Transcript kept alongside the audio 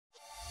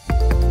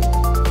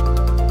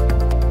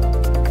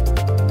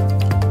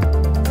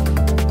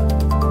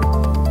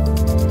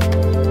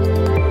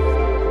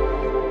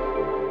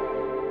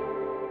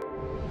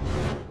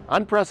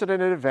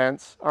Unprecedented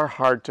events are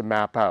hard to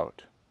map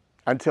out.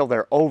 Until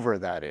they're over,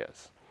 that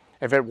is.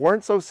 If it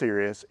weren't so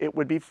serious, it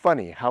would be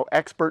funny how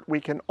expert we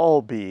can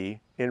all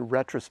be in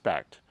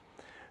retrospect.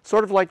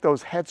 Sort of like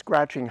those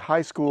head-scratching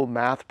high school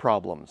math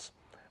problems.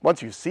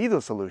 Once you see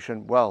the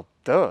solution, well,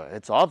 duh,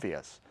 it's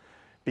obvious.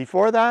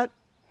 Before that,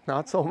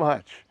 not so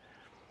much.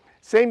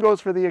 Same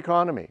goes for the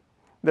economy.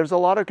 There's a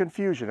lot of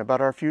confusion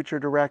about our future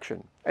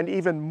direction, and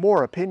even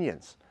more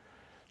opinions.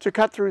 To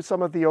cut through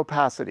some of the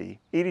opacity,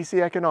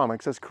 EDC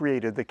Economics has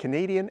created the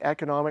Canadian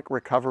Economic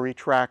Recovery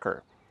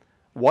Tracker.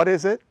 What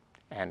is it,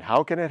 and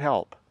how can it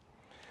help?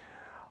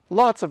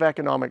 Lots of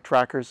economic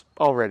trackers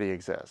already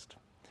exist.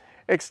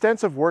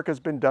 Extensive work has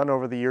been done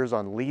over the years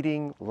on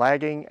leading,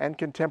 lagging, and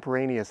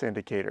contemporaneous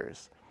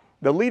indicators.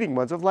 The leading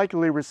ones have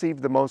likely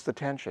received the most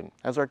attention,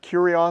 as our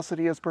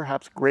curiosity is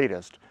perhaps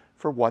greatest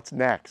for what's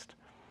next.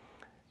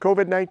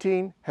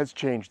 COVID-19 has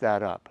changed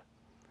that up.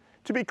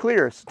 To be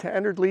clear,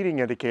 standard leading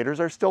indicators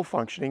are still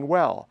functioning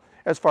well,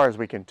 as far as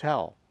we can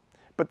tell,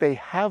 but they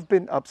have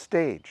been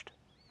upstaged.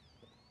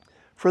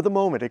 For the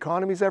moment,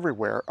 economies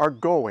everywhere are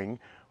going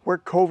where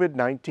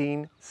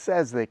COVID-19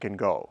 says they can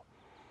go.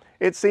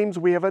 It seems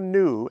we have a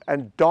new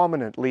and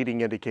dominant leading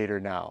indicator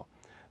now.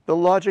 The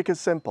logic is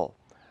simple.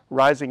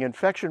 Rising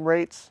infection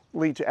rates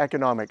lead to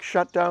economic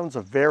shutdowns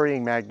of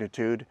varying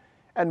magnitude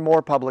and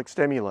more public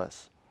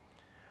stimulus.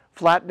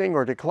 Flattening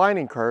or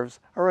declining curves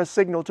are a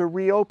signal to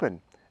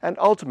reopen and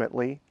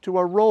ultimately to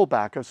a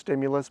rollback of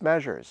stimulus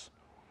measures.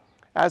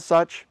 As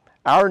such,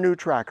 our new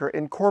tracker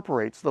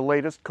incorporates the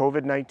latest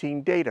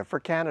COVID-19 data for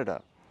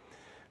Canada.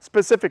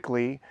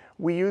 Specifically,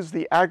 we use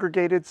the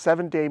aggregated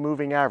 7-day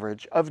moving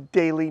average of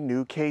daily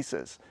new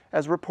cases,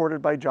 as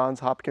reported by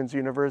Johns Hopkins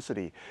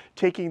University,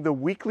 taking the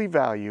weekly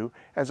value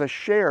as a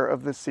share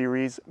of the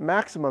series'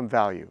 maximum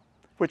value,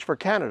 which for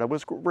Canada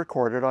was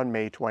recorded on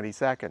May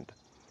 22nd.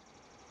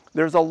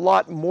 There's a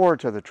lot more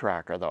to the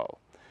tracker, though.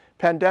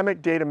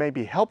 Pandemic data may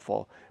be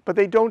helpful, but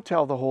they don't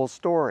tell the whole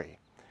story.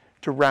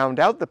 To round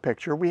out the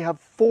picture, we have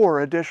 4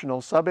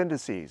 additional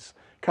sub-indices,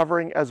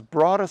 covering as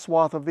broad a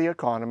swath of the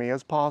economy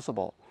as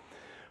possible.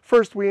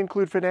 First, we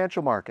include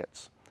financial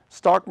markets.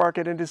 Stock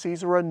market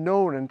indices are a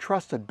known and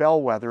trusted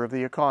bellwether of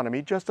the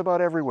economy just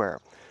about everywhere,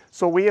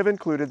 so we have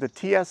included the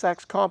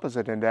TSX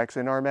Composite Index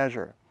in our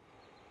measure.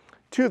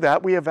 To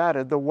that, we have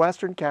added the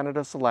Western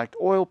Canada Select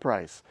Oil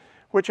Price,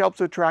 which helps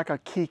to track a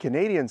key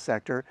Canadian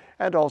sector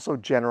and also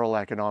general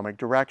economic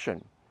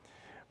direction.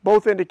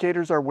 Both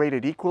indicators are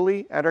weighted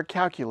equally and are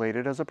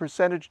calculated as a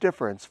percentage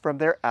difference from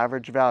their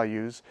average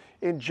values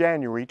in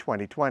January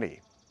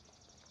 2020.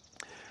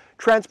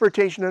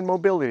 Transportation and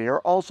mobility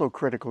are also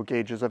critical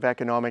gauges of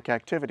economic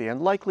activity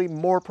and likely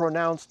more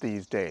pronounced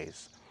these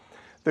days.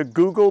 The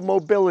Google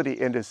Mobility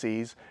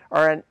Indices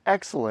are an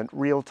excellent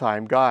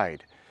real-time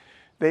guide.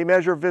 They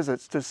measure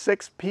visits to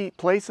 6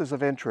 places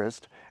of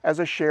interest as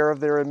a share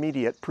of their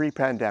immediate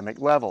pre-pandemic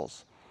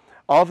levels.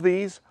 Of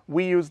these,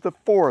 we use the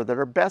 4 that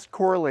are best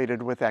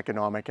correlated with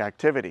economic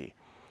activity.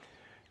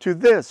 To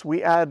this,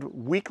 we add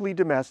weekly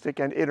domestic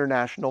and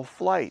international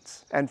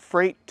flights and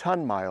freight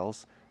ton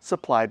miles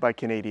supplied by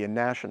Canadian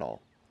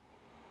National.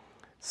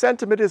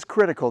 Sentiment is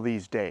critical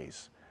these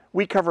days.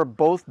 We cover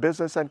both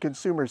business and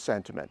consumer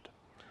sentiment.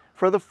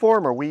 For the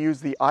former, we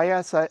use the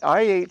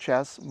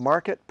IHS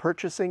Market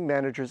Purchasing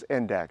Managers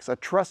Index, a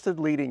trusted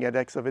leading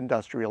index of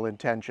industrial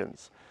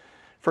intentions.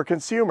 For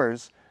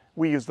consumers,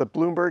 we use the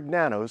Bloomberg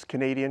Nanos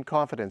Canadian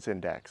Confidence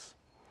Index.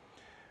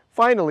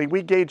 Finally,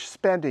 we gauge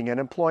spending and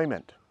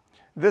employment.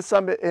 This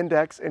summit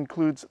index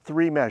includes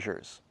 3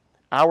 measures: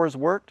 hours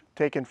worked,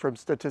 taken from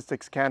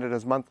Statistics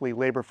Canada's monthly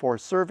labor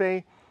force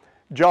survey,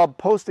 job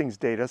postings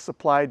data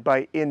supplied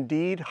by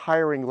Indeed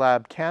Hiring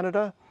Lab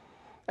Canada,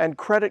 and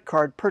credit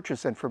card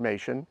purchase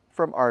information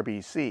from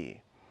RBC.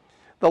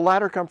 The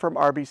latter come from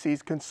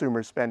RBC's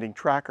Consumer Spending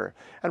Tracker,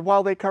 and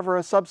while they cover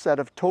a subset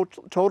of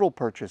total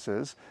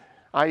purchases,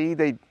 i.e.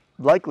 they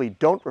likely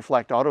don't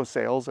reflect auto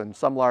sales and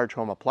some large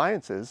home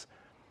appliances,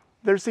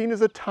 they're seen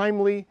as a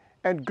timely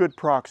and good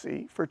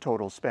proxy for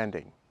total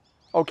spending.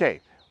 Okay,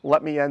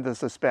 let me end the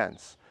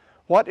suspense.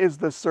 What is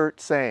the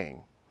CERT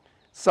saying?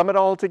 Sum it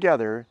all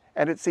together,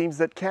 and it seems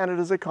that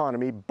Canada's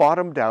economy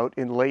bottomed out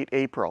in late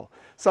April,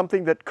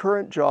 something that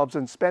current jobs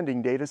and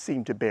spending data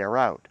seem to bear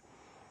out.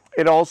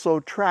 It also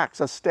tracks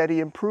a steady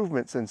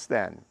improvement since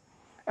then.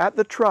 At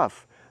the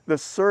trough, the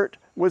CERT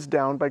was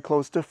down by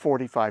close to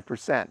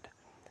 45%.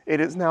 It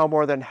is now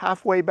more than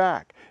halfway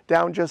back,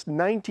 down just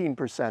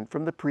 19%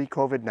 from the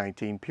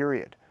pre-COVID-19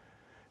 period.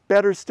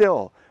 Better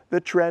still,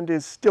 the trend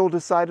is still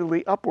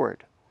decidedly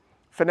upward.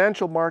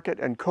 Financial market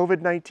and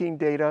COVID-19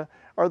 data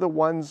are the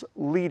ones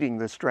leading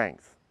the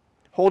strength.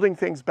 Holding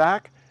things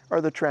back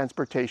are the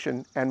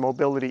transportation and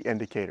mobility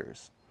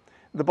indicators.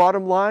 The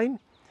bottom line?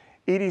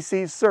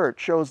 EDC's CERT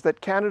shows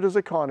that Canada's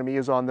economy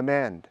is on the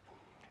mend.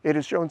 It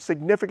has shown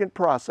significant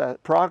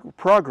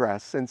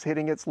progress since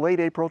hitting its late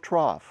April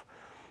trough.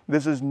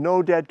 This is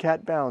no dead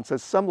cat bounce,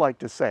 as some like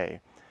to say.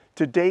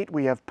 To date,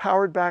 we have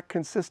powered back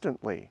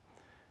consistently.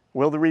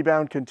 Will the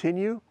rebound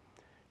continue?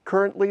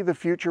 Currently, the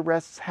future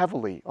rests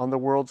heavily on the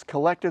world's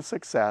collective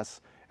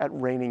success at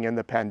reining in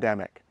the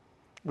pandemic.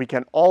 We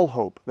can all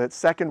hope that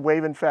second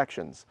wave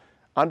infections,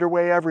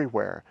 underway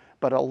everywhere,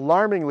 but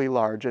alarmingly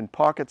large in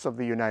pockets of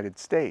the United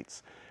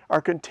States,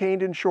 are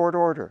contained in short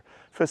order,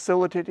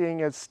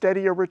 facilitating as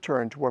steady a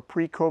return to a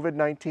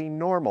pre-COVID-19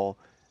 normal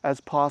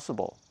as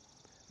possible.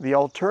 The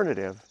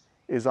alternative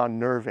is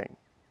unnerving.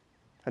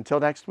 Until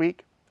next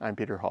week, I'm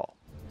Peter Hall.